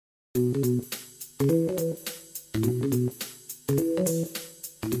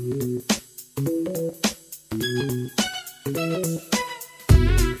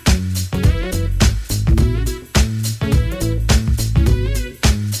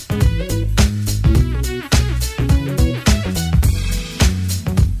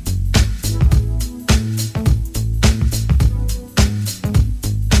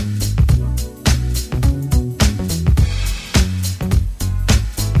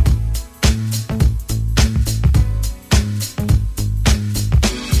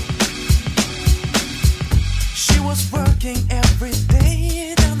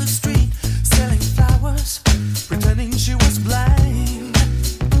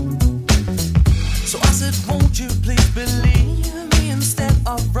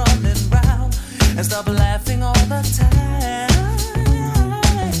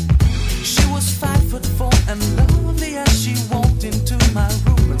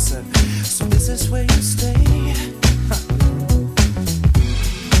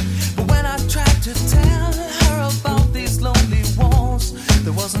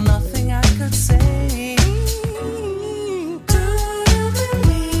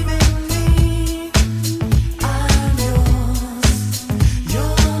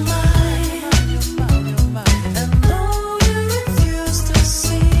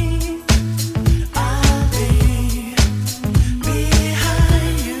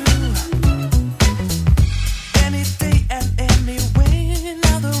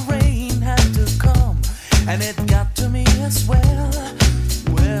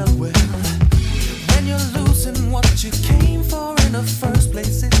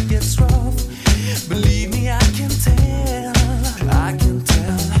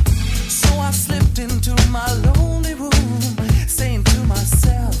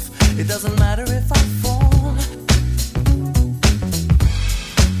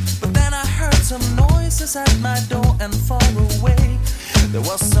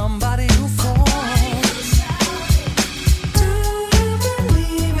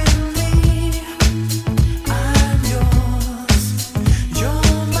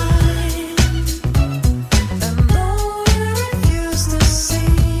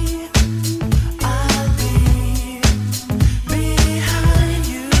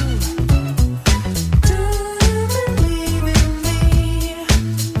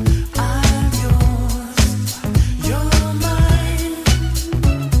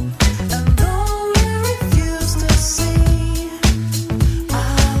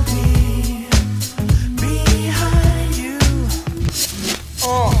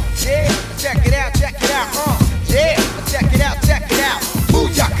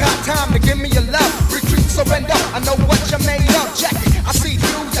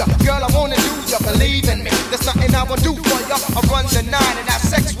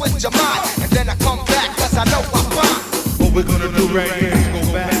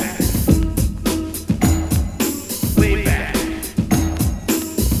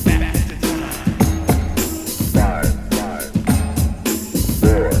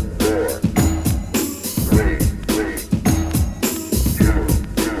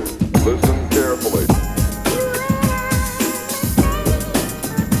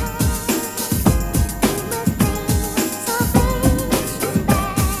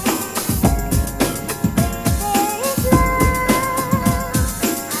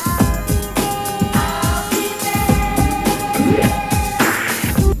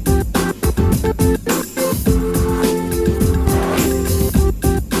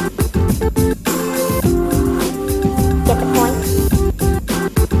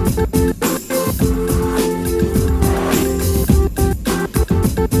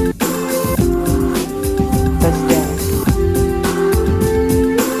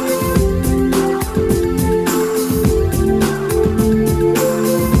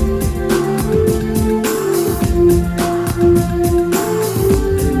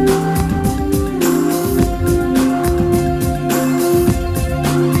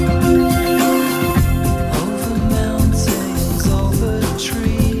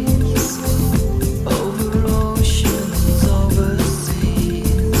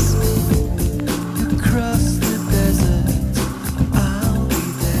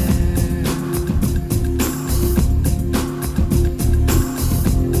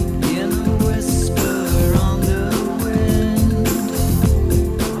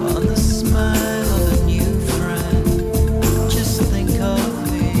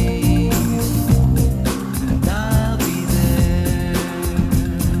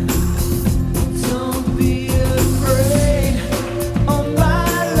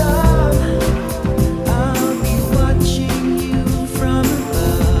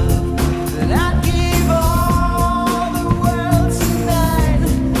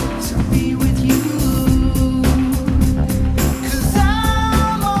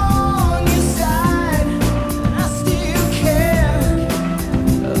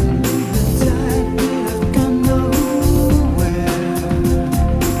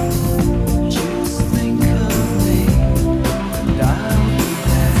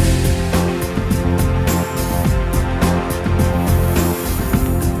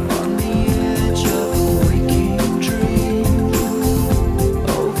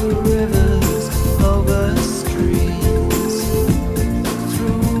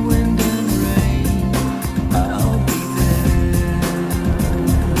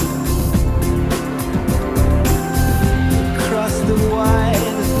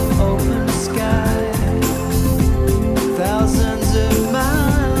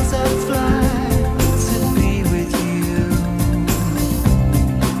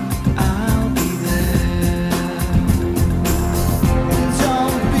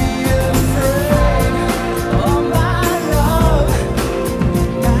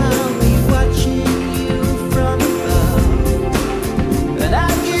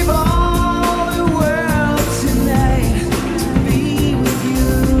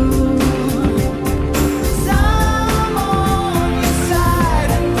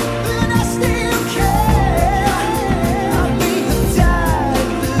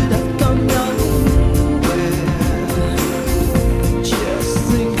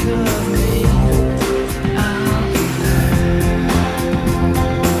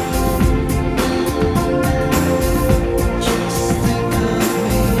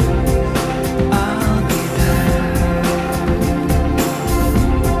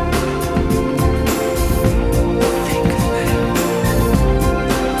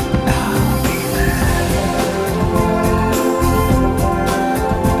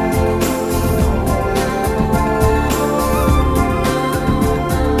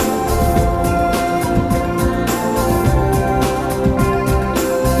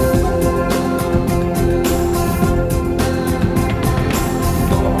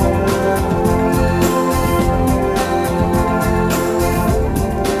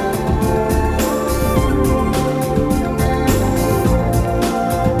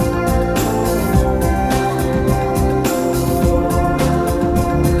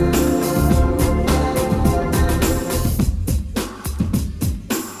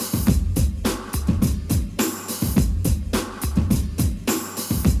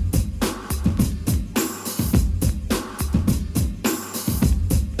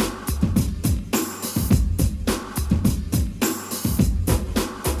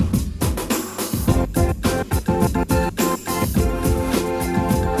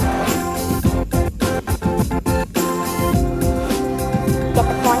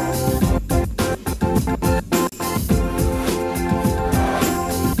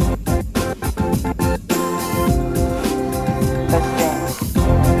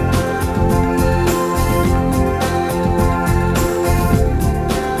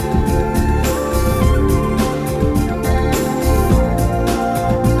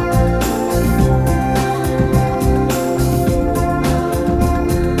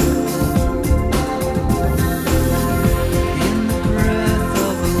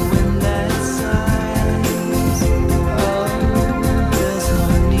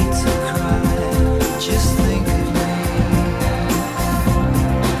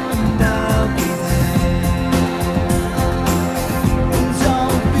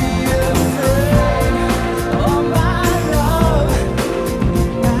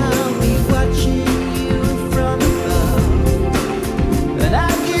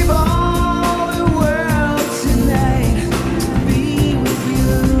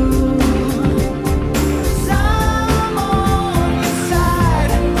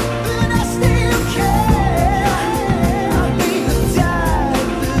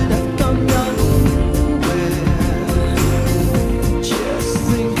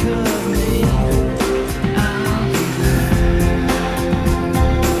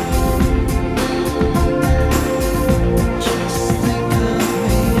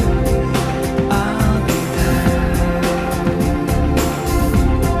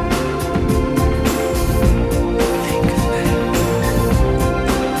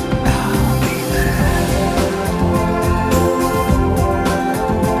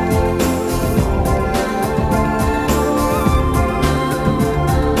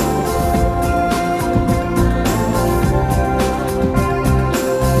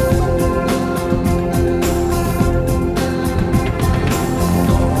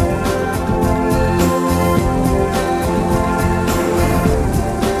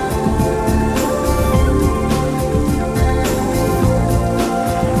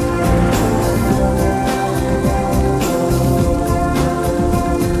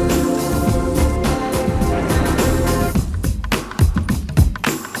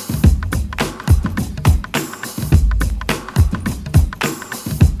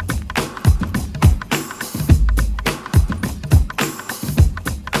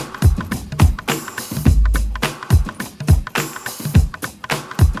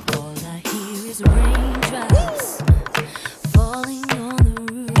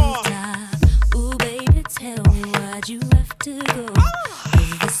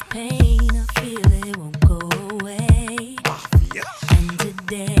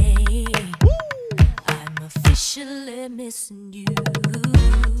officially missing you.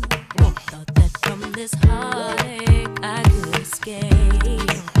 Thought that from this heartache I could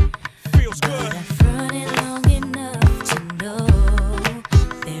escape. Feels good. But I've run it long enough to know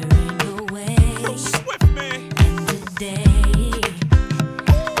there ain't no way. Real swift, man. And today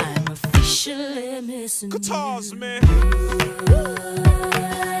I'm officially missing Guitars, you. man.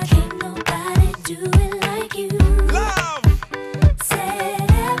 Can't nobody do it like you. Love.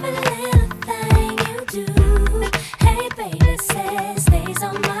 Said every little thing you do. Hey baby, says stays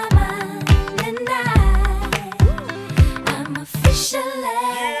on my mind. And I'm officially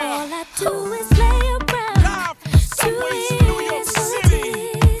all I do is lay around. Live. To Subways, it New York is what City.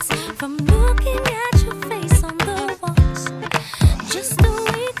 it is. From looking at your face on the walls. Just a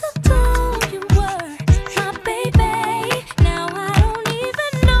week ago you were my baby. Now I don't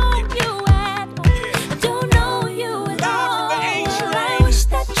even know you at all. I don't know you at Live all. from the Angel Well, I Age. wish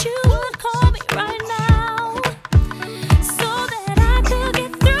that you would call me right now, so that I could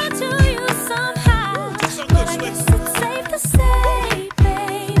get through to you somehow. So But I good, guess it's safe to say,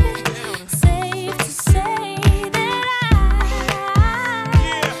 baby, safe to say that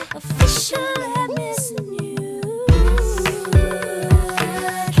Yeah. I'm officially missing you.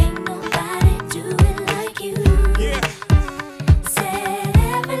 Can't nobody do it like you. Yeah. Said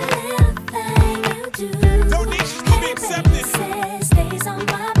every little thing you do. Donations will be accepted. Says stays on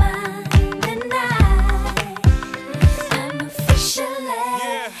my mind, and I'm officially.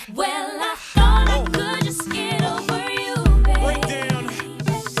 Yeah. Well, I thought I could just get over you, Break baby. down.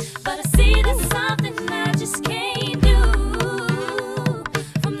 But I see there's something I just can't do.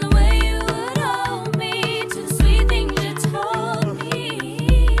 From the way you would hold me to the sweet things you told me,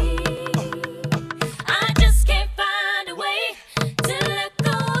 I just can't find a way to let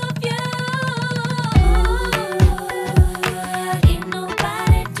go of you. Can't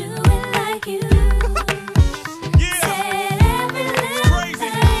nobody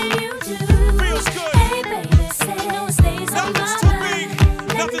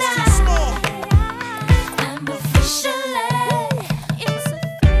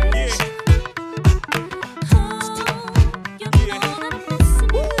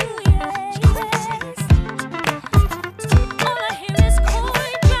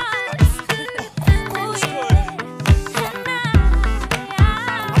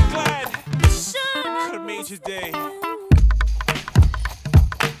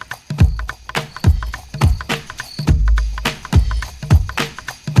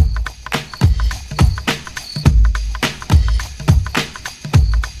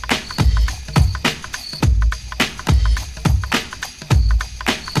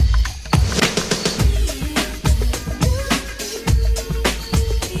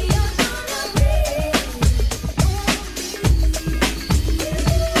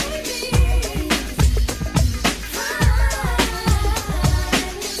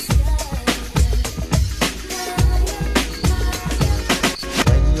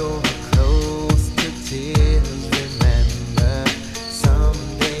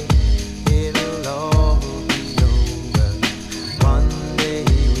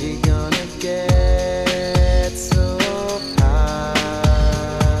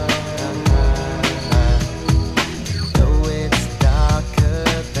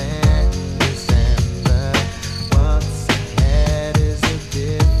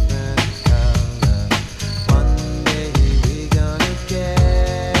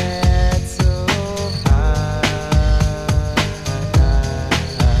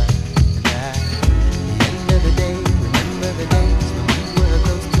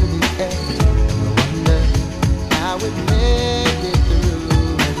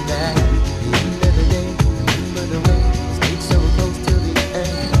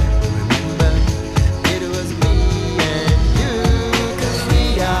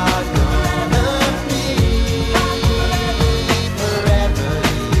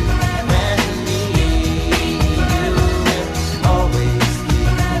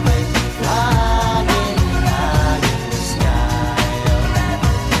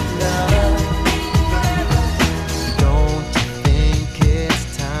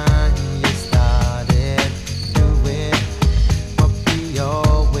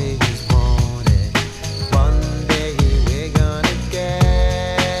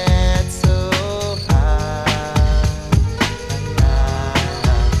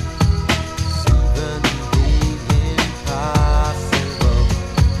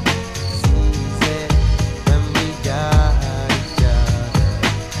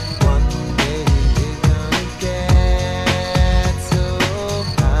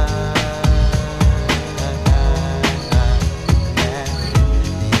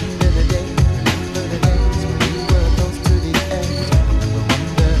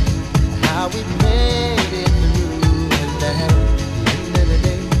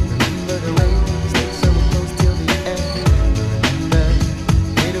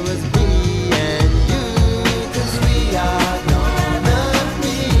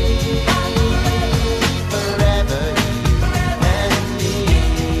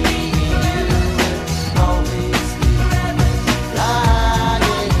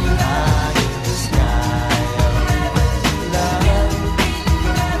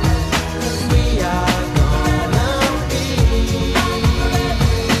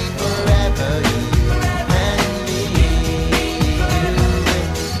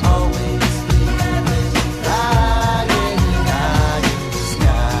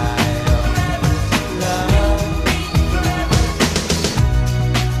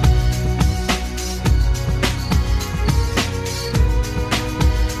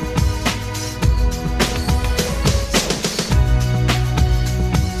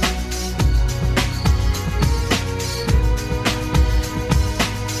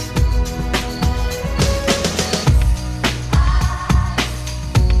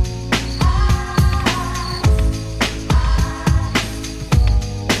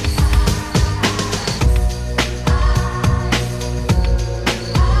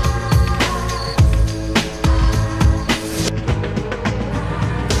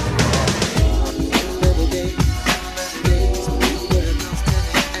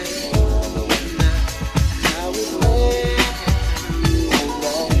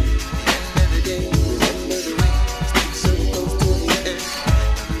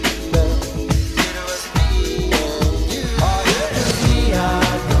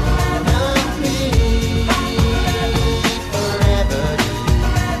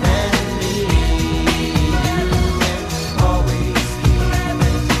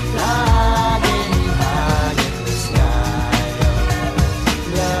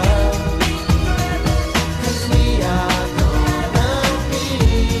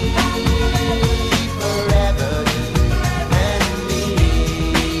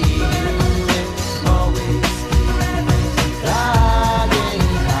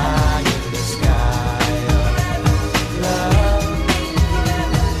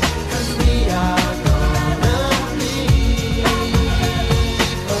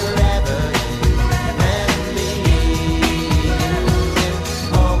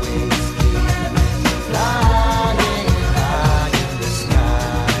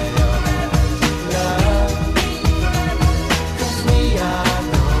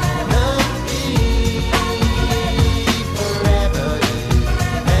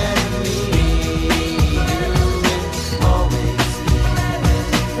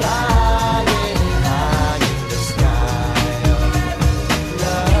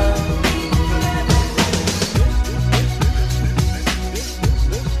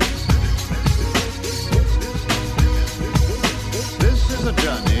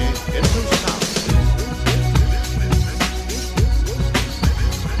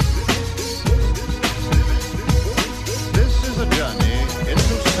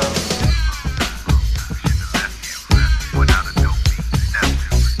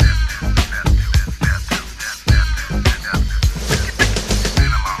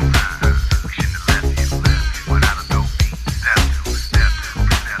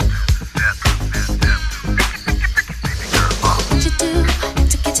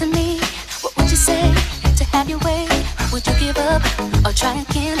try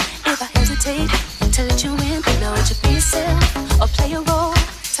again. If I hesitate to let you in, know it should be yourself or play a role.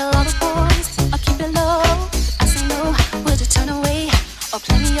 Tell all the boys I'll keep it low. I say no, would you turn away or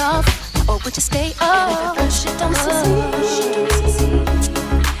play me off, or would you stay up? And if at first you don't succeed,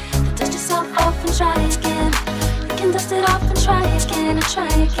 then dust yourself off and try again. You can dust it off and try again and try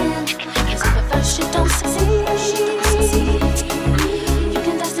again. 'Cause if at first you don't succeed, you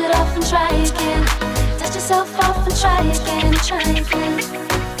can dust it off and try again. Dust yourself off and try again and try again.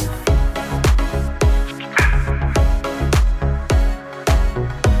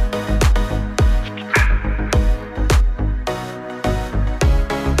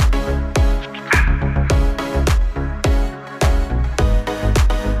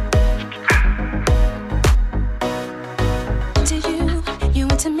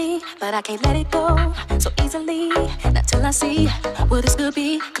 But I can't let it go so easily. Not till I see what this could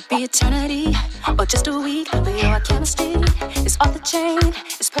be. Could be eternity or just a week. But our chemistry is off the chain.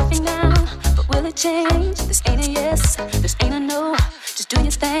 It's perfect now, but will it change? This ain't a yes, this ain't a no. Just do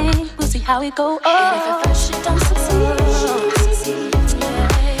your thing, we'll see how it goes. And if at first you don't succeed,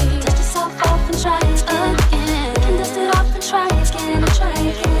 dust yourself off and try again. You can dust it off and try again and try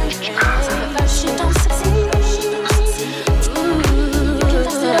again. So if at first you don't succeed,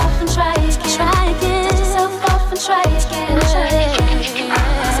 try again, try again.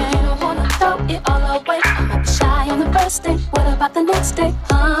 So you don't wanna throw it all away. I might be shy on the first day. What about the next day?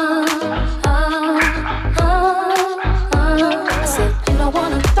 I said you don't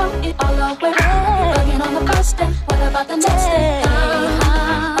wanna throw it all away. Again on the first day. What about the next day?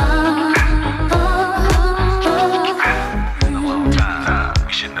 Been a long time.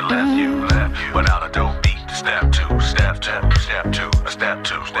 We shouldn't have left you without a dope beat. Step two, step two, step two, step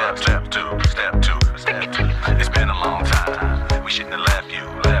two, step two, step two, step two. It's been a long time. We shouldn't have left you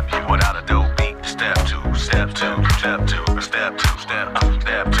without a dope beat. Step two, step two, step two, step two, step two,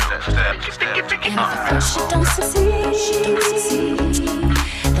 step two, step two, step two. And if at first you don't succeed,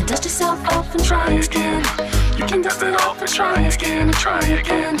 then dust yourself off and try again. You can dust it off and try again and try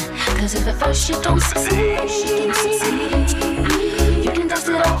again. 'Cause if at first you don't succeed, you can dust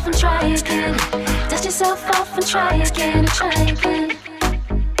it off and try again. Dust yourself off and try again and try again.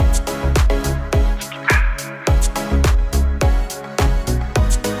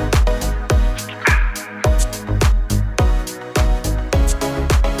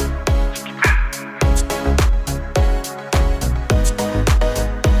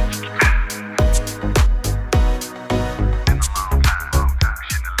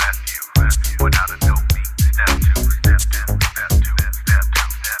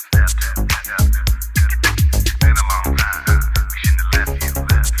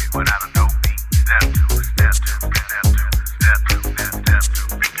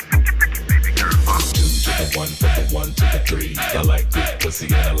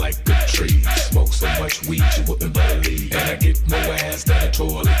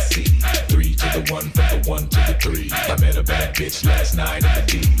 Last night at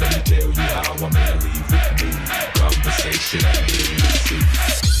the D, let me tell you how I'm gonna leave with me. Conversation I need.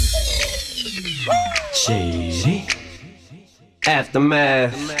 Shady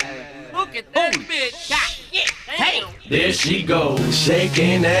Aftermath. Look at that bitch. God, damn. There she goes,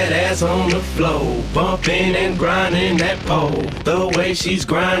 shaking that ass on the floor, bumping and grinding that pole. The way she's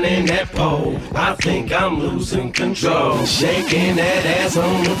grinding that pole, I think I'm losing control. Shaking that ass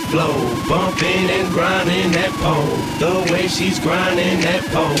on the floor, bumping and grinding that pole. The way she's grinding that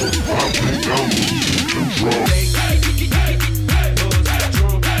pole, I think I'm losing control.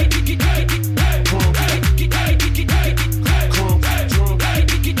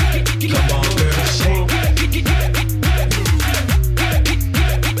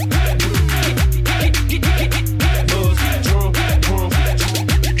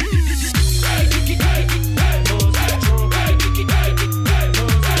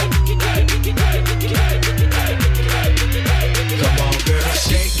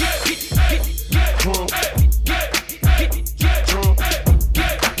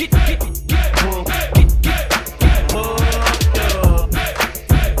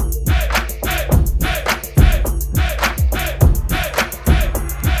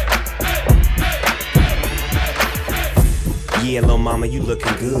 Mama, you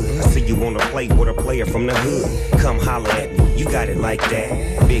looking good. I see you wanna play with a player from the hood. Come holler at me, you got it like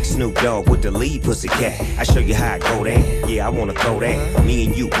that. Big Snoop Dogg with the lead pussycat. I show you how I go there. Yeah, I wanna throw that. Me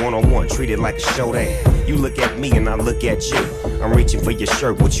and you one-on-one, treat it like a show that. You look at me and I look at you. I'm reaching for your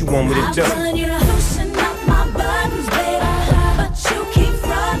shirt, what you want me to do? I'm telling you to loosen up my buttons, baby, but you keep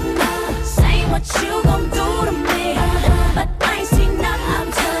frontin', saying what you gon' do to me, but I ain't seen nothing.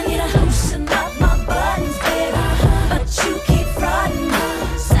 I'm telling you to loosen up my buttons, baby, but you keep frontin'.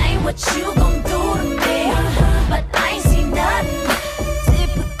 what you gon' do to me, but I ain't seen nothing.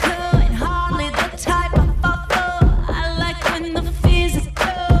 Typical and hardly the type I fall for. I like when the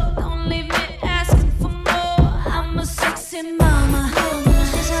physical don't leave me asking for more. I'm a sexy mama,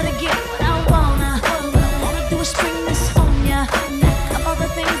 just how to get what I wanna. All I do is spring this on ya, of all the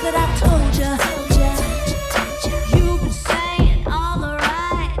things that I told ya. You've been saying all the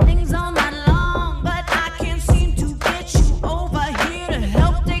right things all night long, but I can't seem to get you over here to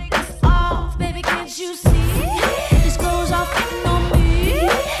help take this off. Baby, can't you see? This clothes off fitting on me.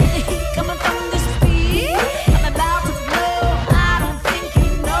 The heat coming from this beat. I'm about to blow. I don't think you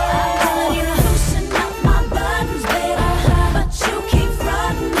know. I'm telling you to loosen up my buttons, baby, but you keep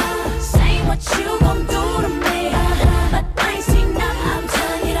frontin', saying what you gon' do to me, but I ain't seen nothing. I'm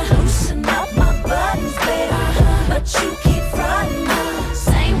telling you to loosen up my buttons, baby, but you keep frontin',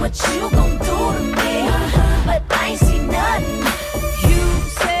 saying what you gon' do to me, but I ain't seen nothing. You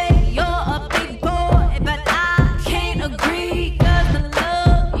say you're a big boy, but I can't agree, 'cause the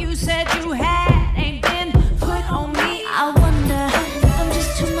love you said you had ain't been put on me. I wonder if I'm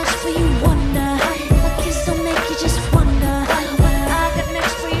just too much for you, wonder if my kiss don't make you just wonder what I got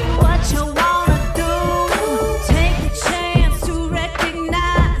next for you, what you wanna do. Take a chance to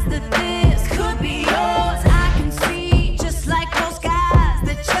recognize that this could be yours. I can see, just like those guys,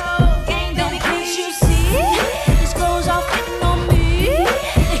 that your game don't. Baby, can't you see? This clothes all fitting on me.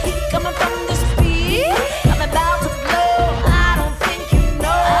 The heat coming from this beat. I'm about to blow. I don't think you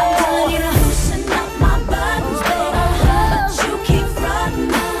know. I'm telling you to loosen up my buttons, baby, but you keep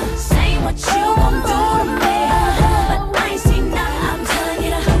frontin', saying what you gon' do to me, but I ain't seen nothing. I'm telling you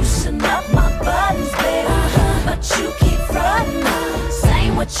to loosen up my buttons, baby, but you keep frontin',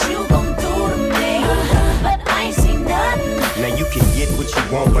 saying what you gon' do to me, but I ain't seen nothing. Now you can get what you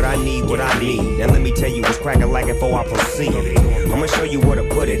want, but I need what I need. Now let me tell you what's cracking like before I proceed. I'ma show you where to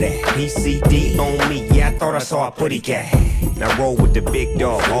put it at. PCD on me, yeah, I thought I saw a putty cat. Now roll with the big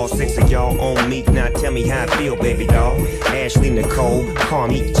dog, all 6 of y'all on me. Now tell me how I feel, baby doll. Ashley, Nicole,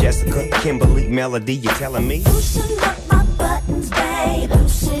 Carmi, Jessica, Kimberly, Melody, you telling me? Loosen up my buttons, babe.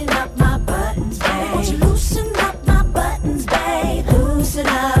 Loosen up my buttons, babe. Won't you loosen up my buttons, babe? Loosen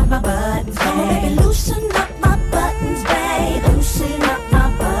up my buttons, babe. Come on, baby, loosen up my buttons, babe. Loosen up my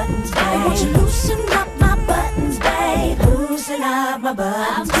buttons, babe. Won't you loosen up my buttons, babe? Loosen up my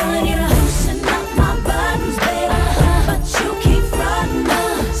buttons. I'm telling you to loosen up my buttons, babe, but you keep frontin',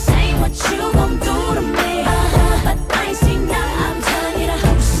 saying what you gon' do to me, but I ain't seen nothing. I'm telling you to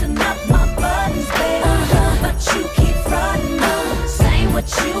loosen up my buttons, babe, but you keep frontin', saying what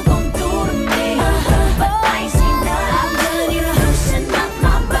you gon' do to me, but I ain't seen nothing. I'm telling you to loosen up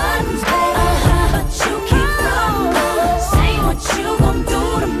my buttons, babe, but you keep frontin', saying what you gon' do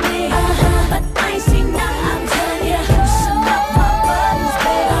to me, but I ain't seen nothing. I'm telling you to loosen up my buttons,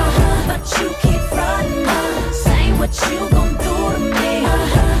 babe, but you keep frontin', saying what you gon' do to me,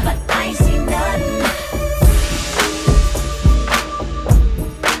 but I ain't seen nothing.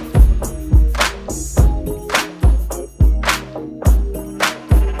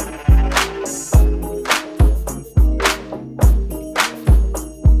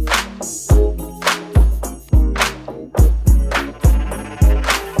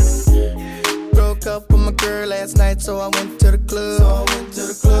 Broke up with my girl last night, so I went to the club.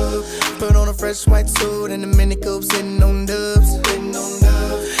 Put on a fresh white suit and a mini coupe, sitting on dubs.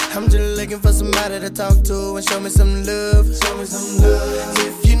 I'm just looking for somebody to talk to and show me some love.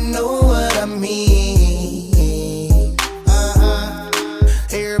 If you know what I mean.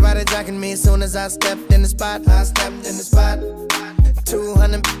 Everybody jocking me as soon as I stepped in the spot.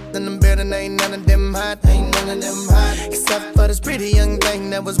 200 in the building, ain't none of them hot. Except for this pretty young thing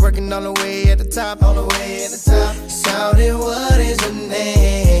that was working all the way at the top. Shouted, what is your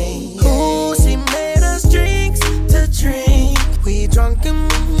name? Ooh, she made us drinks to drink. We drunk and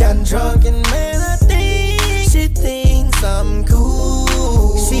got drunk, and man, I think she thinks I'm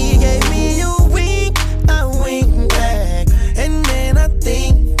cool. She gave me a wink, I winked back, and then I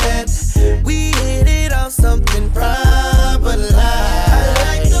think that we hit it off something proper like. I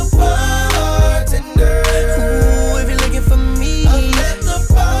like the bartender. Ooh, if you're looking for me, I'm at the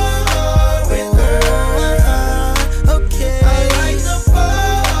bar with her. Okay. I like the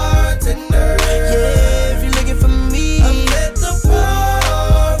bartender. Yeah, if you're looking for me, I'm at the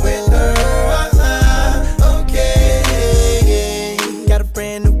bar with her. Okay. Got a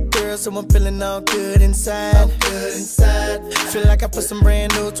brand new girl, so I'm feeling all good inside. Feel like I put some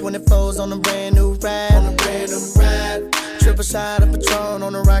brand new 24s on a brand new ride. Triple shot of Patron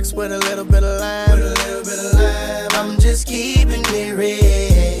on the rocks with a little bit of lime. I'm just keeping it real.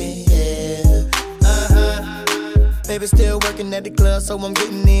 Baby still working at the club, so I'm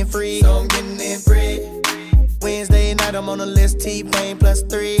getting in free. Wednesday night, I'm on the list, T-Pain plus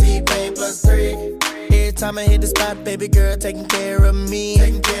 3. Every time I hit the spot, baby girl taking care of me. How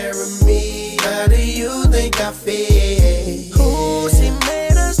do you think I feel? Ooh, she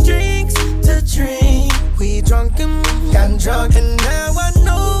made us drinks to drink. We drunk and got drunk, and now I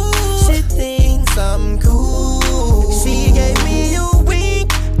know she thinks I'm cool. She gave me a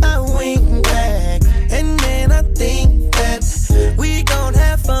wink, I wink back, and then I think that we gon'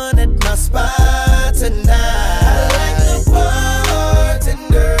 have fun at my spot tonight. I like the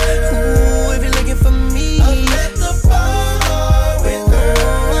bartender. Ooh, if you're looking for me, I'm at the bar with her.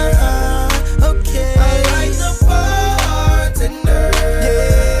 Okay, I like the bartender.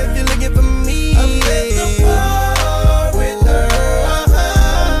 Yeah, if you're looking for me, I'm at the bar with her.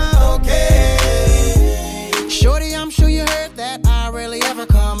 Okay. Shorty, I'm sure you heard that I rarely ever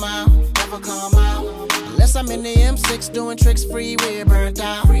come out. Unless I'm in the M6 doing tricks, freeway burnt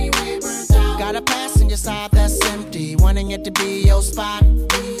out. Got a passenger side that's empty, wanting it to be your spot.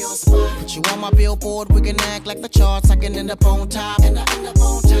 Put you on my billboard, we can act like the charts. I can end up on top.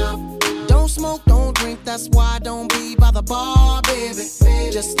 Don't smoke, don't drink, that's why I don't be by the bar, baby.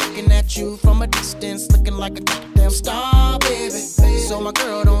 Just looking at you from a distance, looking like a goddamn star, baby. So my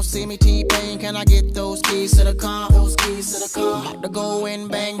girl don't see me T-Pain, can I get those keys to the car? About to go in,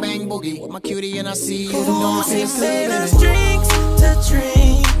 bang, bang, boogie with my cutie and I see you. Ooh, she made us drinks to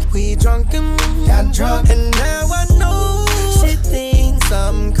drink.